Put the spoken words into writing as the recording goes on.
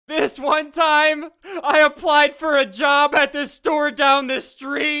This one time, I applied for a job at the store down the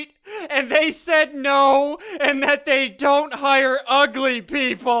street, and they said no, and that they don't hire ugly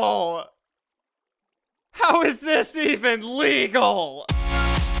people. How is this even legal?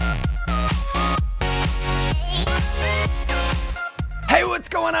 Hey, what's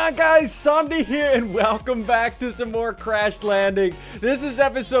going on, guys? SSundee here, and welcome back to some more Crash Landing. This is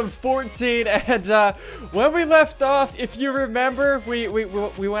episode 14, and when we left off, if you remember, we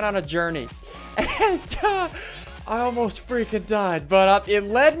went on a journey, and I almost freaking died, but it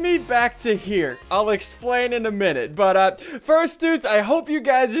led me back to here. I'll explain in a minute, but first, dudes, I hope you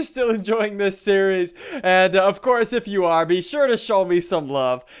guys are still enjoying this series, and of course, if you are, be sure to show me some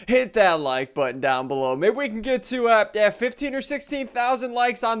love. Hit that like button down below. Maybe we can get to 15 or 16,000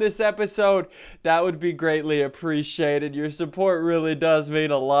 likes on this episode. That would be greatly appreciated. Your support really does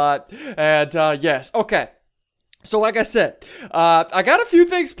mean a lot, and yes, okay. So like I said, I got a few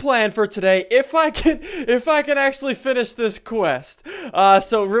things planned for today if I can actually finish this quest.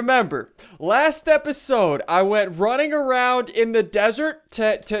 So remember, last episode I went running around in the desert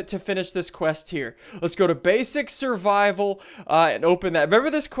to finish this quest here. Let's go to basic survival and open that.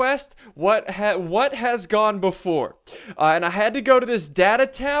 Remember this quest? What has gone before? And I had to go to this data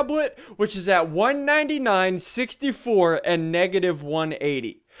tablet, which is at 199, 64, and negative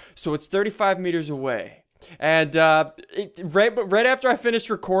 180. So it's 35 meters away. And right after I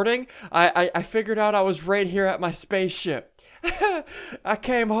finished recording, I figured out I was right here at my spaceship. I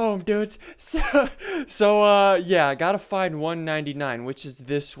came home, dudes. So yeah, I gotta find 199, which is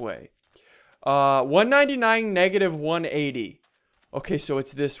this way. 199 negative 180. Okay, so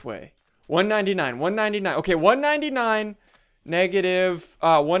it's this way. 199, 199. Okay, 199 negative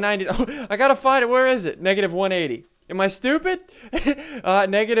 190. I gotta find it. Where is it? Negative 180. Am I stupid?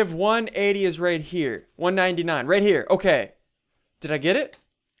 Negative 180 is right here. 199, right here. Okay. Did I get it?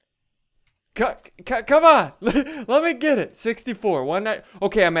 Come on. Let me get it. 64.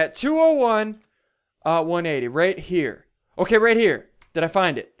 Okay, I'm at 201, 180. Right here. Okay, right here. Did I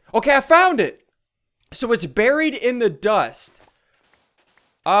find it? Okay, I found it. So it's buried in the dust.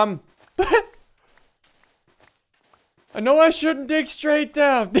 I know I shouldn't dig straight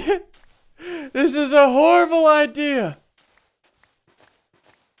down. This is a horrible idea.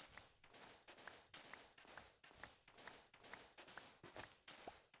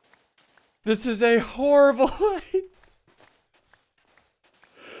 This is a horrible idea.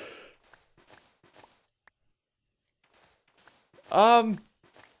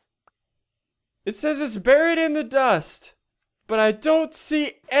 It says it's buried in the dust, but I don't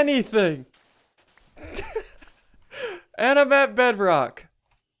see anything. And I'm at bedrock.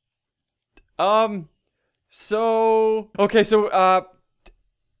 Okay, so,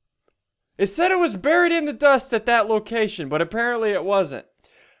 it said it was buried in the dust at that location, but apparently it wasn't.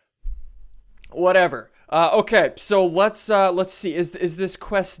 Whatever. Okay, so let's see. Is this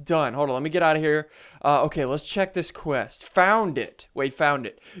quest done? Hold on, let me get out of here. Okay, let's check this quest. Found it. Wait, found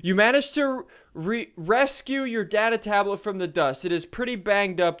it. You managed to rescue your data tablet from the dust. It is pretty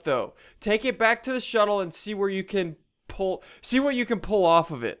banged up, though. Take it back to the shuttle and see where you can see what you can pull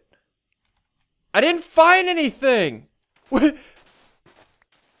off of it. I didn't find anything! What?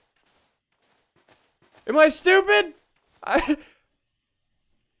 Am I stupid?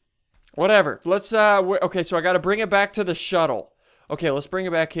 Whatever. Let's, okay, so I gotta bring it back to the shuttle. Okay, let's bring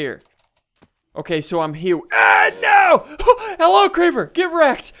it back here. Okay, so I'm here. Ah, no! Hello, creeper! Get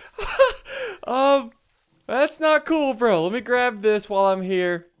wrecked! That's not cool, bro. Let me grab this while I'm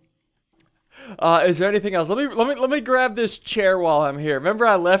here. Is there anything else? Let me grab this chair while I'm here. Remember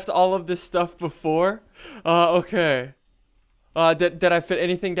I left all of this stuff before? Okay. Did I fit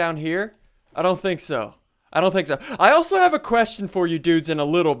anything down here? I don't think so. I don't think so. I also have a question for you dudes in a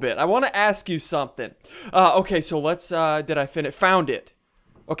little bit. I want to ask you something. Okay, so let's, did I finish? Found it.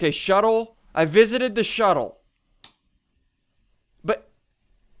 Okay, shuttle. I visited the shuttle. But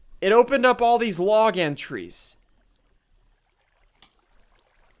it opened up all these log entries.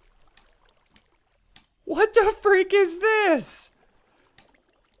 What the freak is this?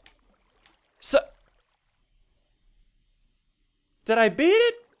 So, did I beat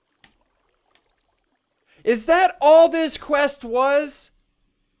it? Is that all this quest was?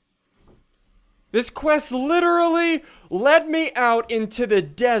 This quest literally led me out into the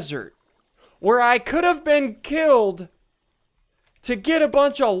desert, where I could have been killed to get a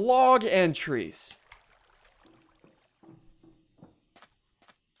bunch of log entries.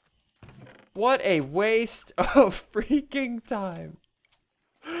 What a waste of freaking time.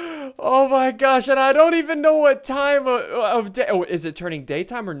 Oh my gosh, and I don't even know what time of day. Oh, is it turning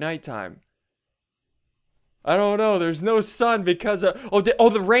daytime or nighttime? I don't know. There's no sun because of... Oh,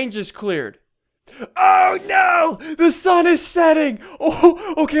 the range is cleared. Oh, no! The sun is setting!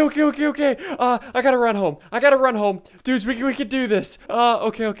 Oh, okay. I gotta run home. Dudes, we can do this.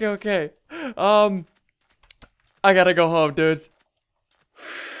 Okay. I gotta go home, dudes.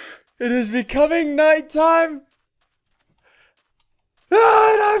 It is becoming nighttime.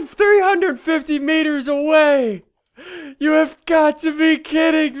 And I'm 350 meters away. You have got to be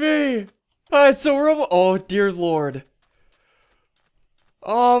kidding me. Alright, so we're almost... Oh, dear Lord.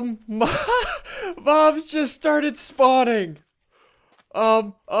 Mobs just started spawning.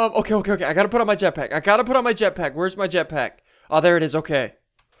 Okay. I gotta put on my jetpack. Where's my jetpack? Oh, there it is. Okay.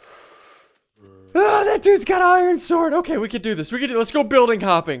 Ah, that dude's got an iron sword. Okay, we can do this. Let's go building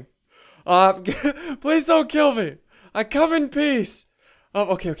hopping. Please don't kill me. I come in peace.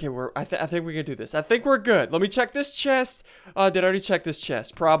 Okay. I think we can do this. I think we're good. Let me check this chest. Did I already check this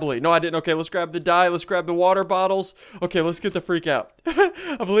chest? Probably. No, I didn't. Okay, let's grab the dye. Let's grab the water bottles. Okay, let's get the freak out.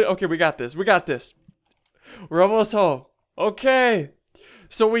 Okay, we got this. We're almost home. Okay.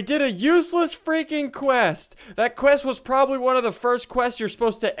 So we did a useless freaking quest. That quest was probably one of the first quests you're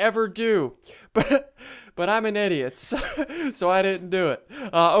supposed to ever do. But I'm an idiot, so I didn't do it.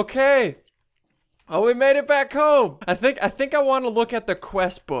 Okay. Oh, we made it back home. I think I want to look at the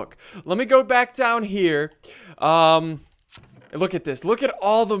quest book. Let me go back down here. Look at this. Look at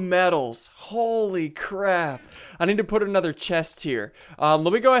all the medals. Holy crap. I need to put another chest here.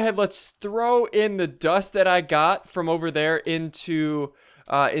 Let me go ahead. Let's throw in the dust that I got from over there into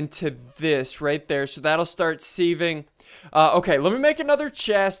this right there. So that'll start sieving. Okay, let me make another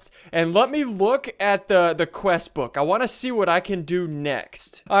chest and let me look at the quest book. I want to see what I can do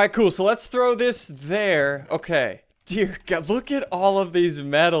next. All right, cool. So let's throw this there. Okay. Dear God, look at all of these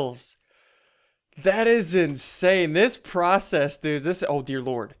medals. That is insane. This process, dude. Oh, dear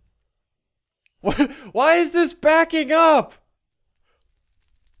Lord. Why is this backing up?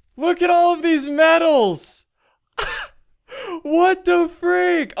 Look at all of these medals. What the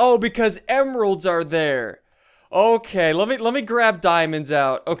freak? Oh, because emeralds are there. Okay, let me grab diamonds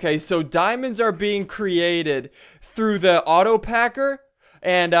out. Okay, so diamonds are being created through the auto packer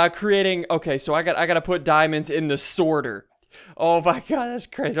and creating. Okay, so I gotta put diamonds in the sorter. Oh my God, that's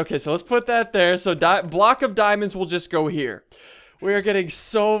crazy. Okay, so let's put that there. So block of diamonds will just go here. We are getting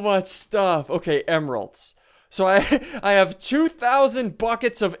so much stuff. Okay, emeralds. So I have 2,000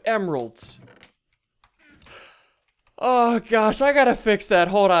 buckets of emeralds. Oh gosh, I gotta fix that.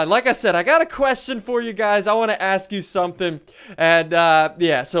 Hold on. Like I said, I got a question for you guys. I want to ask you something. And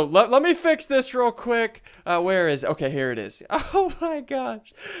yeah, so let me fix this real quick. Where is it? Okay, here it is. Oh my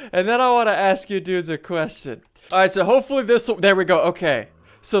gosh. And then I want to ask you dudes a question. All right, so hopefully this will... There we go. Okay.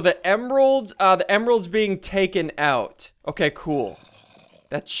 So the emeralds being taken out. Okay, cool.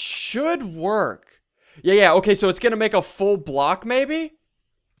 That should work. Yeah. Okay, so it's gonna make a full block maybe?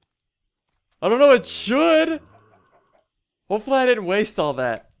 I don't know, it should. Hopefully I didn't waste all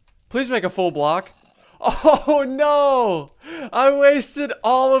that. Please make a full block. Oh no! I wasted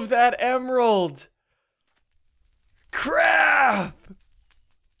all of that emerald. Crap!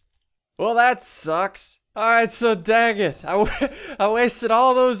 Well, that sucks. Alright, so dang it. I wasted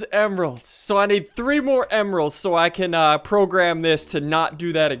all those emeralds. So I need 3 more emeralds so I can program this to not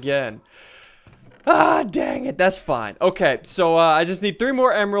do that again. Ah, dang it. That's fine. Okay, so I just need 3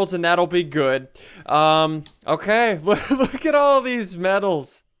 more emeralds and that'll be good. Okay. Look at all these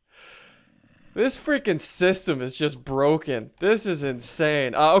metals. This freaking system is just broken. This is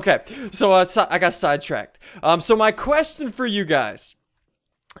insane. Okay, so I got sidetracked. So my question for you guys.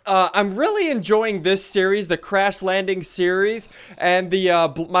 I'm really enjoying this series, the Crash Landing series, and the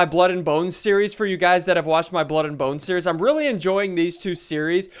my Blood and Bones series. For you guys that have watched my Blood and Bones series, I'm really enjoying these 2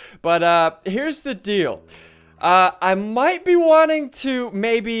 series. But here's the deal. I might be wanting to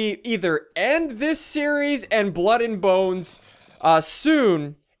maybe either end this series and Blood and Bones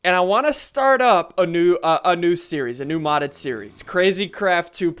soon, and I want to start up a new series, a new modded series, Crazy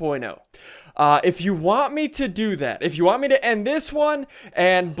Craft 2.0. If you want me to do that, if you want me to end this one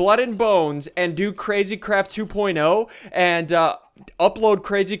and Blood and Bones and do Crazy Craft 2.0 and upload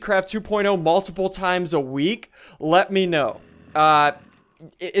Crazy Craft 2.0 multiple times a week, let me know.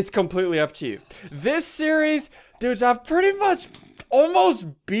 It's completely up to you. This series, dudes, I've pretty much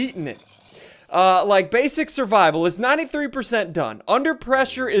almost beaten it. Like, basic survival is 93% done. Under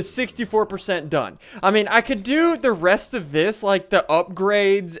pressure is 64% done. I mean, I could do the rest of this, like the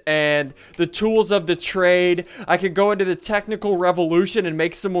upgrades and the tools of the trade. I could go into the technical revolution and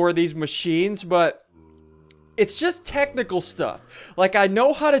make some more of these machines, but it's just technical stuff. Like, I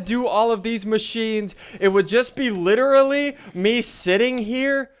know how to do all of these machines. It would just be literally me sitting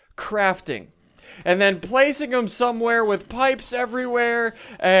here crafting. and then placing them somewhere with pipes everywhere,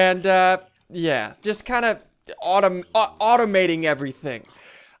 and yeah, just kind of automating everything.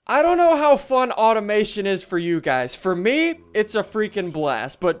 I don't know how fun automation is for you guys. For me, it's a freaking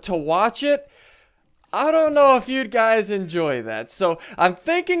blast, but to watch it, I don't know if you guys enjoy that. So I'm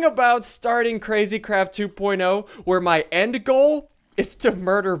thinking about starting Crazycraft 2.0, where my end goal is to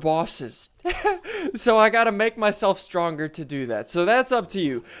murder bosses. So I gotta make myself stronger to do that. So that's up to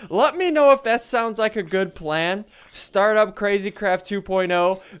you. Let me know if that sounds like a good plan. Start up Crazycraft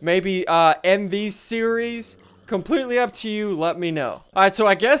 2.0. Maybe end these series. Completely up to you. Let me know. Alright, so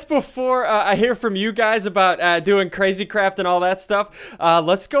I guess before I hear from you guys about doing Crazycraft and all that stuff,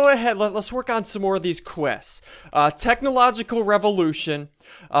 let's go ahead. Let's work on some more of these quests. Technological Revolution.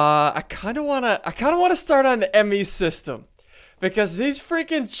 I kind of wanna start on the ME system, because these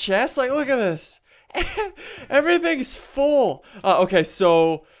freaking chests, like, look at this. Everything's full. Okay,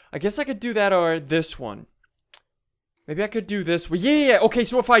 so I guess I could do that or this one. Maybe I could do this one. Yeah. Okay,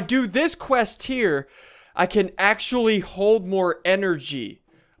 so if I do this quest here, I can actually hold more energy.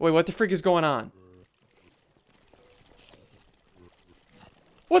 Wait, what the freak is going on?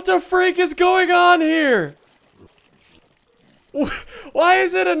 What the freak is going on here? Why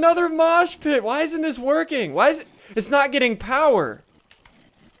is it another mosh pit? Why isn't this working? Why is it? It's not getting power.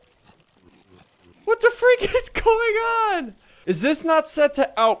 What the freak is going on? Is this not set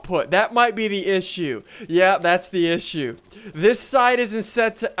to output? That might be the issue. Yeah, that's the issue. This side isn't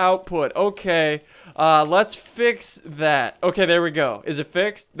set to output. Okay. Let's fix that. Okay, there we go. Is it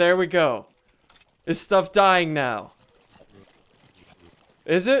fixed? There we go. Is stuff dying now?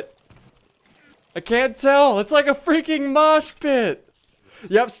 Is it? I can't tell. It's like a freaking mosh pit.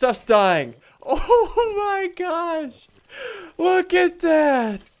 Yep, stuff's dying. Oh my gosh. Look at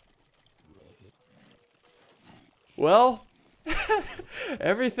that. Well,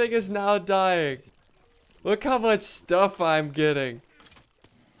 everything is now dying. Look how much stuff I'm getting.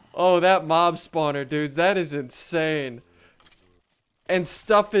 Oh, that mob spawner, dudes. That is insane. And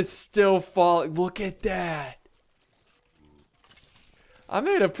stuff is still falling. Look at that. I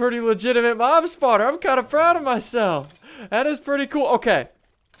made a pretty legitimate mob spawner. I'm kind of proud of myself. That is pretty cool. Okay.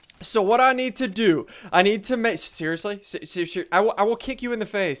 So what I need to do, I need to make, seriously, I will kick you in the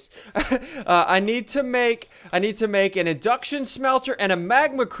face. I need to make an induction smelter and a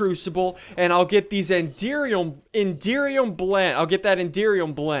magma crucible, and I'll get these Enderium blend. I'll get that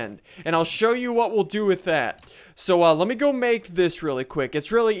Enderium blend, and I'll show you what we'll do with that. So let me go make this really quick.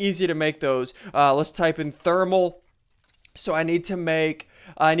 It's really easy to make those. Let's type in thermal. So I need to make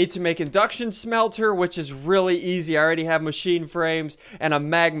induction smelter, which is really easy. I already have machine frames, and a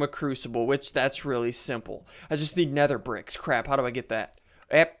magma crucible, which that's really simple. I just need nether bricks. Crap, how do I get that?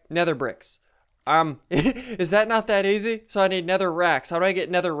 Nether bricks. Is that not that easy? So I need nether racks. How do I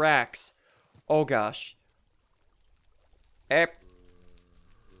get nether racks? Oh gosh.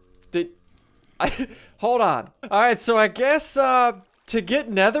 Hold on. Alright, so I guess to get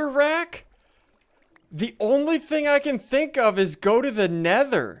nether rack, the only thing I can think of is go to the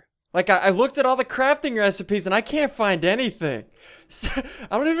nether. Like, I looked at all the crafting recipes and I can't find anything. So,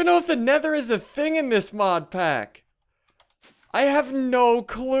 I don't even know if the nether is a thing in this mod pack. I have no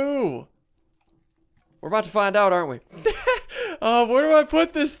clue. We're about to find out, aren't we? Where do I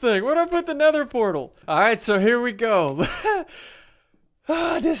put this thing? Where do I put the nether portal? Alright, so here we go.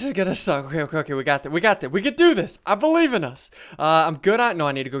 This is gonna suck. Okay, we got that. We can do this. I believe in us. I'm good on. No,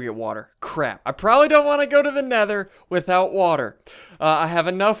 I need to go get water. Crap. I probably don't want to go to the nether without water. I have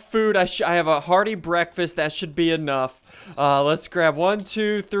enough food. I have a hearty breakfast. That should be enough. Let's grab 1,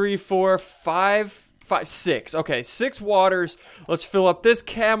 2, 3, 4, 5, 6. Okay, 6 waters. Let's fill up this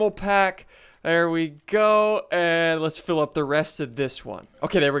camel pack. There we go. And let's fill up the rest of this one.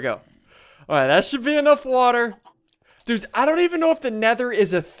 Okay, there we go. All right, that should be enough water. Dudes, I don't even know if the nether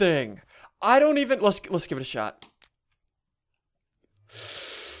is a thing. I don't even... Let's give it a shot.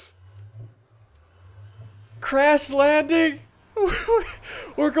 Crash landing?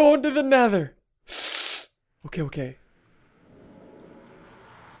 We're going to the nether. Okay.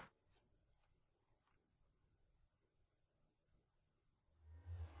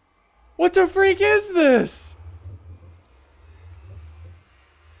 What the freak is this?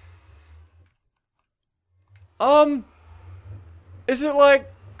 Is it like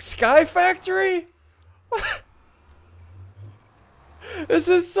Sky Factory? This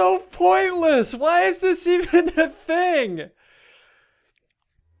is so pointless. Why is this even a thing?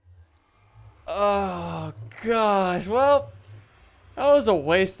 Oh, gosh. Well, that was a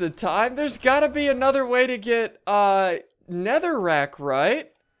waste of time. There's gotta be another way to get, netherrack,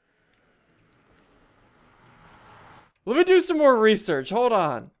 right? Let me do some more research. Hold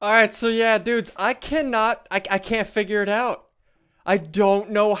on. All right, so yeah, dudes, I can't figure it out. I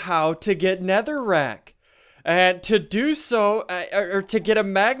don't know how to get netherrack. And to do so, or to get a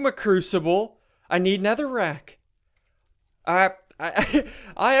magma crucible, I need netherrack. I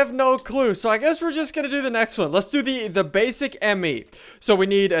have no clue. So I guess we're just gonna do the next one. Let's do the basic ME. So we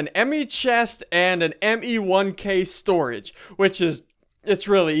need an ME chest and an ME1K storage, which is, it's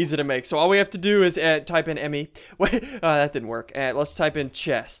really easy to make. So all we have to do is type in ME. Wait, that didn't work. Let's type in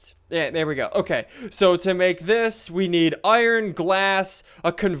chest. Yeah, there we go. Okay, so to make this, we need iron, glass,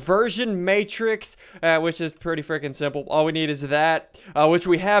 a conversion matrix, which is pretty freaking simple. All we need is that, which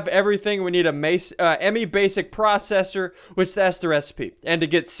we have everything. We need a ME basic processor, which that's the recipe. And to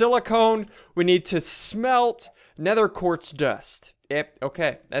get silicone, we need to smelt nether quartz dust. Yep,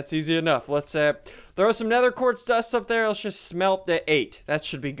 okay, that's easy enough. Let's throw some nether quartz dust up there. Let's just smelt the 8. That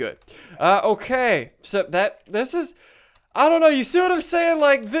should be good. Okay, so this is... I don't know, you see what I'm saying?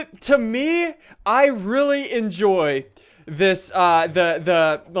 Like, to me, I really enjoy this,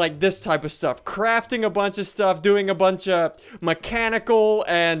 like, this type of stuff. Crafting a bunch of stuff, doing a bunch of mechanical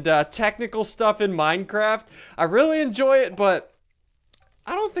and, technical stuff in Minecraft. I really enjoy it, but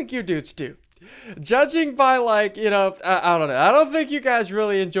I don't think you dudes do. Judging by, like, you know, I don't know. I don't think you guys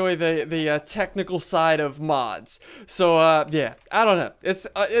really enjoy the technical side of mods. So, yeah, I don't know.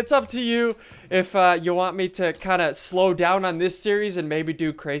 It's up to you if you want me to kind of slow down on this series and maybe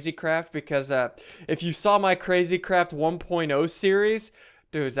do Crazy Craft, because if you saw my Crazy Craft 1.0 series,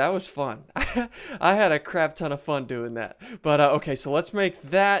 dudes, that was fun. I had a crap ton of fun doing that. But, okay, so let's make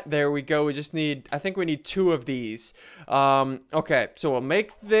that. There we go. We just need, I think we need 2 of these. Okay, so we'll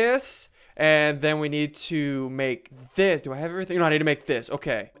make this. And then we need to make this. Do I have everything? No, I need to make this.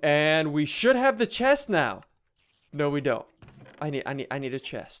 Okay. And we should have the chest now. No, we don't. I need a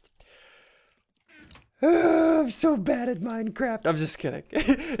chest. I'm so bad at Minecraft. I'm just kidding.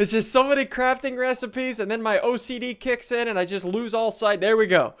 It's just so many crafting recipes, and then my OCD kicks in, and I just lose all sight. There we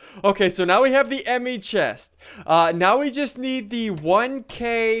go. Okay, so now we have the ME chest. Now we just need the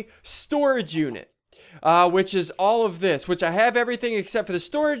 1K storage unit. Which is all of this, which I have everything except for the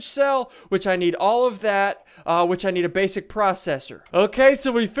storage cell, which I need all of that, which I need a basic processor. Okay,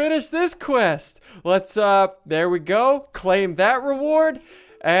 so we finished this quest. Let's, there we go, claim that reward,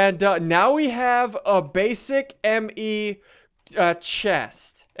 and, now we have a basic ME,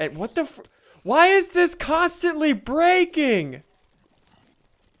 chest. And what the why is this constantly breaking?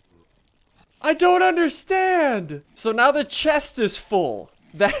 I don't understand. So now the chest is full.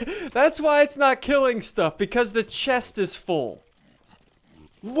 That's why it's not killing stuff, because the chest is full.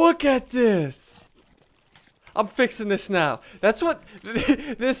 Look at this. I'm fixing this now. That's what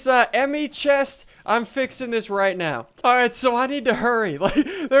this ME chest, I'm fixing this right now. All right, so I need to hurry. Like,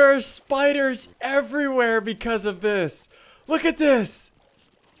 there are spiders everywhere because of this. Look at this.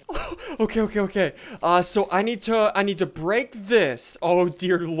 Okay. So I need to break this. Oh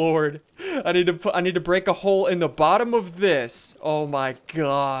dear Lord. I need to break a hole in the bottom of this. Oh my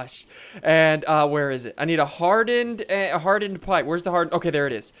gosh. And where is it? I need a hardened pipe. Where's the hardened? Okay, there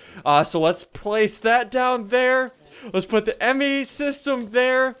it is. So let's place that down there. Let's put the ME system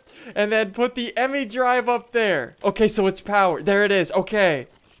there, and then put the ME drive up there. Okay, so it's powered. There it is. Okay.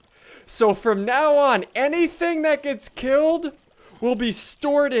 So from now on, anything that gets killed will be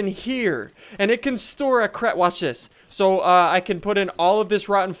stored in here, and it can store a crap. Watch this. So I can put in all of this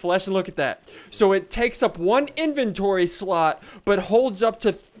rotten flesh, and look at that. So it takes up 1 inventory slot, but holds up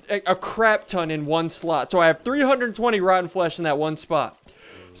to a crap ton in 1 slot. So I have 320 rotten flesh in that 1 spot.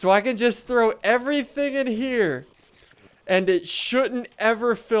 So I can just throw everything in here, and it shouldn't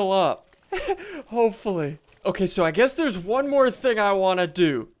ever fill up. Hopefully. Okay, so I guess there's one more thing I want to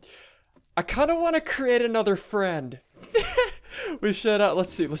do. I kind of want to create another friend. We should,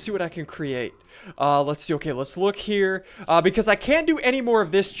 let's see what I can create. Let's see, okay, let's look here, because I can't do any more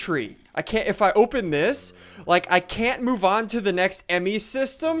of this tree. I can't, if I open this, like, I can't move on to the next ME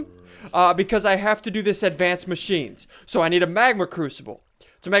system, because I have to do this advanced machines. So I need a magma crucible.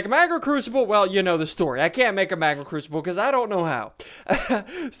 To make a magma crucible, well, you know the story. I can't make a magma crucible because I don't know how.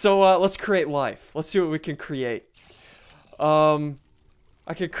 So, let's create life. Let's see what we can create.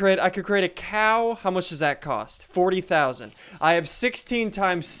 I could create a cow. How much does that cost? 40,000. I have 16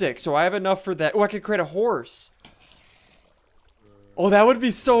 times 6, so I have enough for that. Oh, I could create a horse. Oh, that would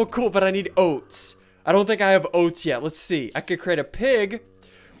be so cool, but I need oats. I don't think I have oats yet. Let's see. I could create a pig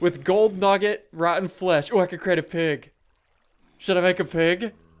with gold nugget, rotten flesh. Oh, I could create a pig. Should I make a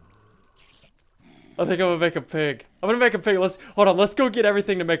pig? I think I'm gonna make a pig. I'm gonna make a pig. Hold on. Let's go get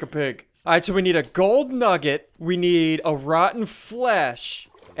everything to make a pig. All right, so we need a gold nugget. We need a rotten flesh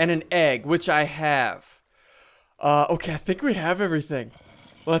and an egg, which I have. Okay, I think we have everything.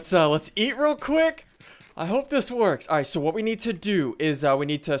 Let's eat real quick. I hope this works. All right, so what we need to do is we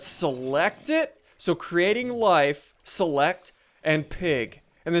need to select it. So creating life, select, and pig.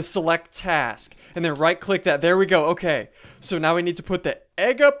 And then select task. And then right click that. There we go. Okay. So now we need to put the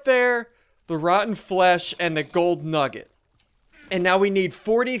egg up there, the rotten flesh, and the gold nugget. And now we need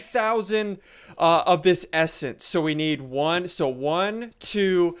 40,000 of this essence. So we need one. So 1,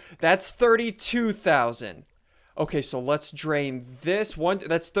 2, that's 32,000. Okay, so let's drain this one.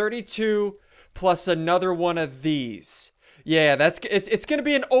 That's 32 plus another one of these. Yeah, it's gonna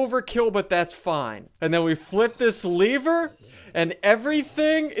be an overkill, but that's fine. And then we flip this lever, and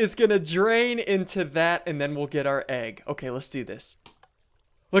everything is gonna drain into that, and then we'll get our egg. Okay, let's do this.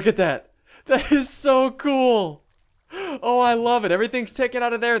 Look at that. That is so cool. Oh, I love it. Everything's taken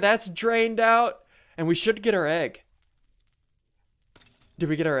out of there. That's drained out, and we should get our egg. Did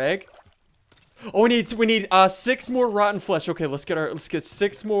we get our egg? Oh, we need 6 more rotten flesh. Okay, let's get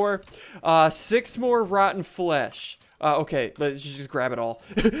 6 more rotten flesh. Okay, let's just grab it all.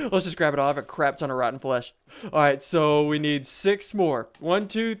 Let's just grab it all. I have a crap ton of rotten flesh. All right, so we need 6 more. 1,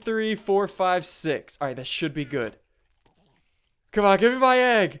 2, 3, 4, 5, 6. All right, that should be good. Come on, give me my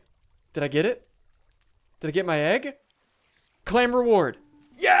egg. Did I get it? Did I get my egg? Claim reward.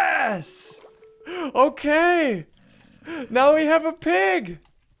 Yes! Okay. Now we have a pig.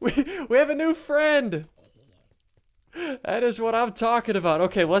 We have a new friend. That is what I'm talking about.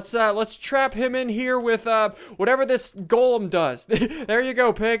 Okay, let's trap him in here with whatever this golem does. There you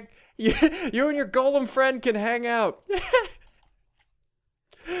go, pig. You and your golem friend can hang out.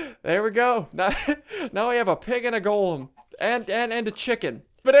 There we go. Now we have a pig and a golem and a chicken.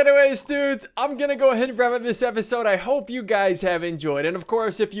 But anyways, dudes, I'm gonna go ahead and wrap up this episode. I hope you guys have enjoyed. And of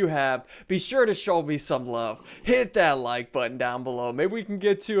course, if you have, be sure to show me some love. Hit that like button down below. Maybe we can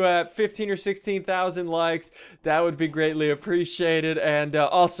get to 15 or 16,000 likes. That would be greatly appreciated. And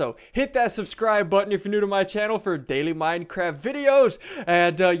also, hit that subscribe button if you're new to my channel for daily Minecraft videos.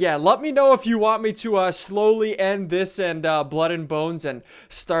 And yeah, let me know if you want me to slowly end this and Blood and Bones and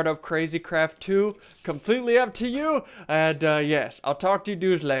start up Crazy Craft 2. Completely up to you. And yes, I'll talk to you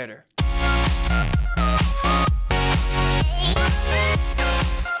dudes later.